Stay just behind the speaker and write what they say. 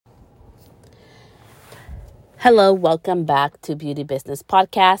Hello, welcome back to Beauty Business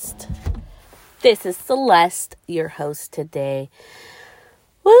Podcast. This is Celeste, your host today.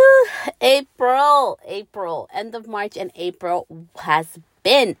 Woo! April, end of March and April has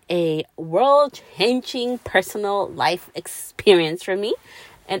been a world-changing personal life experience for me.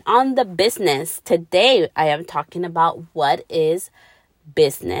 And on the business, today I am talking about what is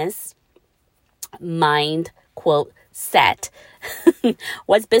business mind, quote, set.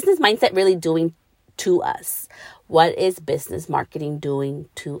 What's business mindset really doing to us? What is business marketing doing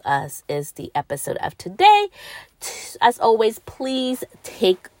to us is the episode of today. As always, please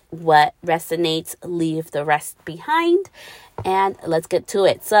take what resonates, leave the rest behind, and let's get to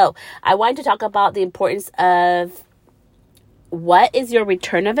it. So I wanted to talk about the importance of what is your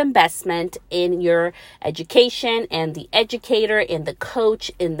return of investment in your education and the educator, in the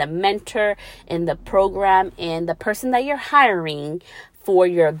coach, in the mentor, in the program, in the person that you're hiring for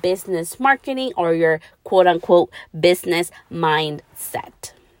your business marketing or your quote unquote business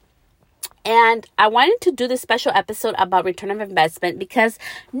mindset. And I wanted to do this special episode about return of investment because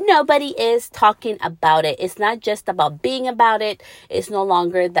nobody is talking about it. It's not just about being about it. It's no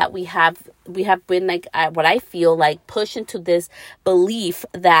longer that we have been what I feel like pushed into this belief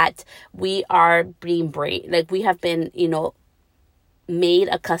that we are being brave. Like we have been, made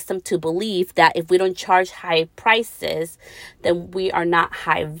accustomed to believe that if we don't charge high prices, then we are not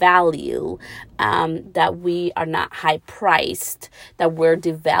high value, that we are not high priced, that we're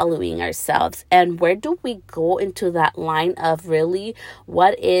devaluing ourselves. And where do we go into that line of really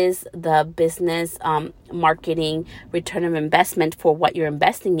what is the business marketing return of investment for what you're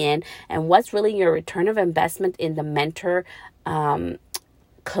investing in, and what's really your return of investment in the mentor,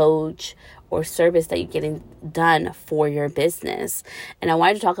 coach, or service that you're getting done for your business. And I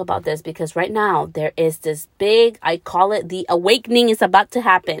wanted to talk about this because right now there is this big, I call it the awakening is about to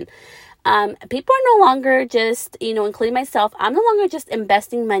happen. People are no longer just, including myself, I'm no longer just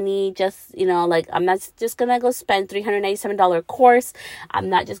investing money, I'm not just going to go spend $397 course. I'm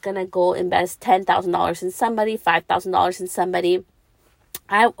not just going to go invest $10,000 in somebody, $5,000 in somebody.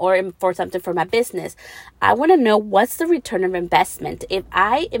 Or for something for my business. I want to know what's the return of investment. If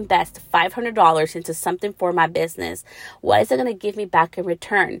I invest $500 into something for my business, what is it going to give me back in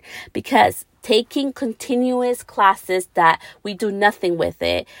return? Because taking continuous classes that we do nothing with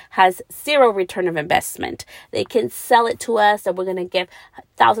it has zero return of investment. They can sell it to us and we're going to get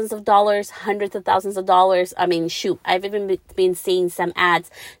thousands of dollars, hundreds of thousands of dollars. I've even been seeing some ads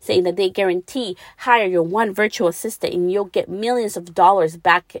saying that they guarantee hire your one virtual assistant and you'll get millions of dollars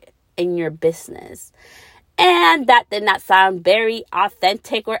back in your business. And that did not sound very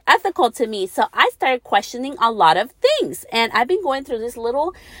authentic or ethical to me. So I started questioning a lot of things. And I've been going through this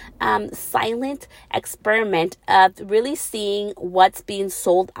little silent experiment of really seeing what's being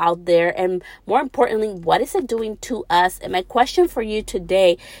sold out there. And more importantly, what is it doing to us? And my question for you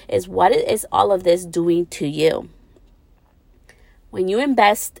today is, what is all of this doing to you? When you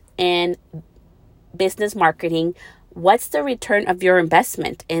invest in business marketing, what's the return of your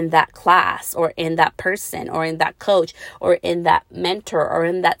investment in that class or in that person or in that coach or in that mentor or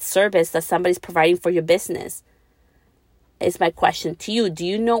in that service that somebody's providing for your business? Is my question to you. Do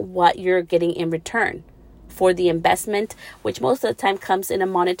you know what you're getting in return for the investment, which most of the time comes in a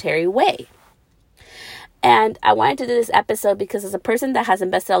monetary way? And I wanted to do this episode because as a person that has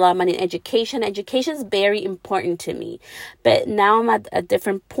invested a lot of money in education is very important to me. But now I'm at a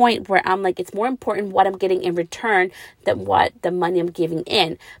different point where I'm like, it's more important what I'm getting in return than what the money I'm giving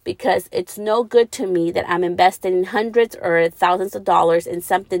in. Because it's no good to me that I'm investing in hundreds or thousands of dollars in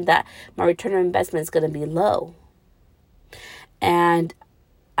something that my return on investment is going to be low. And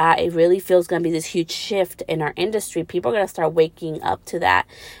it really feels going to be this huge shift in our industry. People are going to start waking up to that.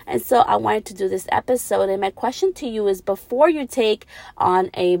 And so I wanted to do this episode. And my question to you is, before you take on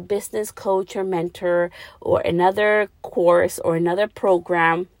a business coach or mentor or another course or another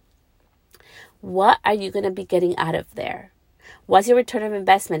program, what are you going to be getting out of there? What's your return of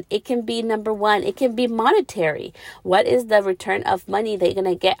investment? It can be, number one, it can be monetary. What is the return of money that you're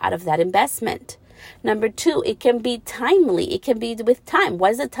going to get out of that investment? Number two, it can be timely. It can be with time.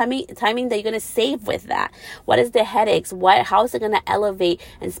 What is the timing that you're going to save with that? What is the headaches? How is it going to elevate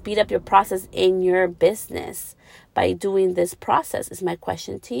and speed up your process in your business by doing this process is my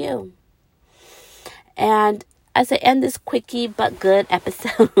question to you. And as I end this quickie but good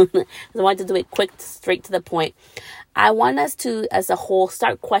episode, I want to do it quick, straight to the point. I want us to, as a whole,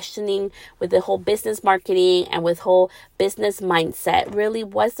 start questioning with the whole business marketing and with whole business mindset. Really,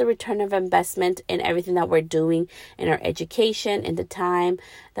 what's the return of investment in everything that we're doing in our education, in the time,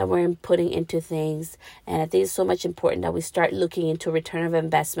 that we're putting into things. And I think it's so much important that we start looking into return of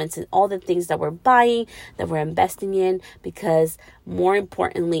investments and all the things that we're buying, that we're investing in, because more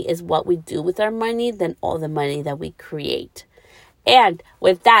importantly is what we do with our money than all the money that we create. And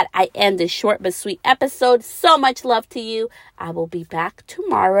with that, I end this short but sweet episode. So much love to you. I will be back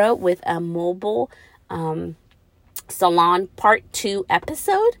tomorrow with a mobile salon part 2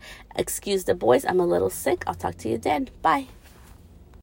 episode. Excuse the voice. I'm a little sick. I'll talk to you then. Bye.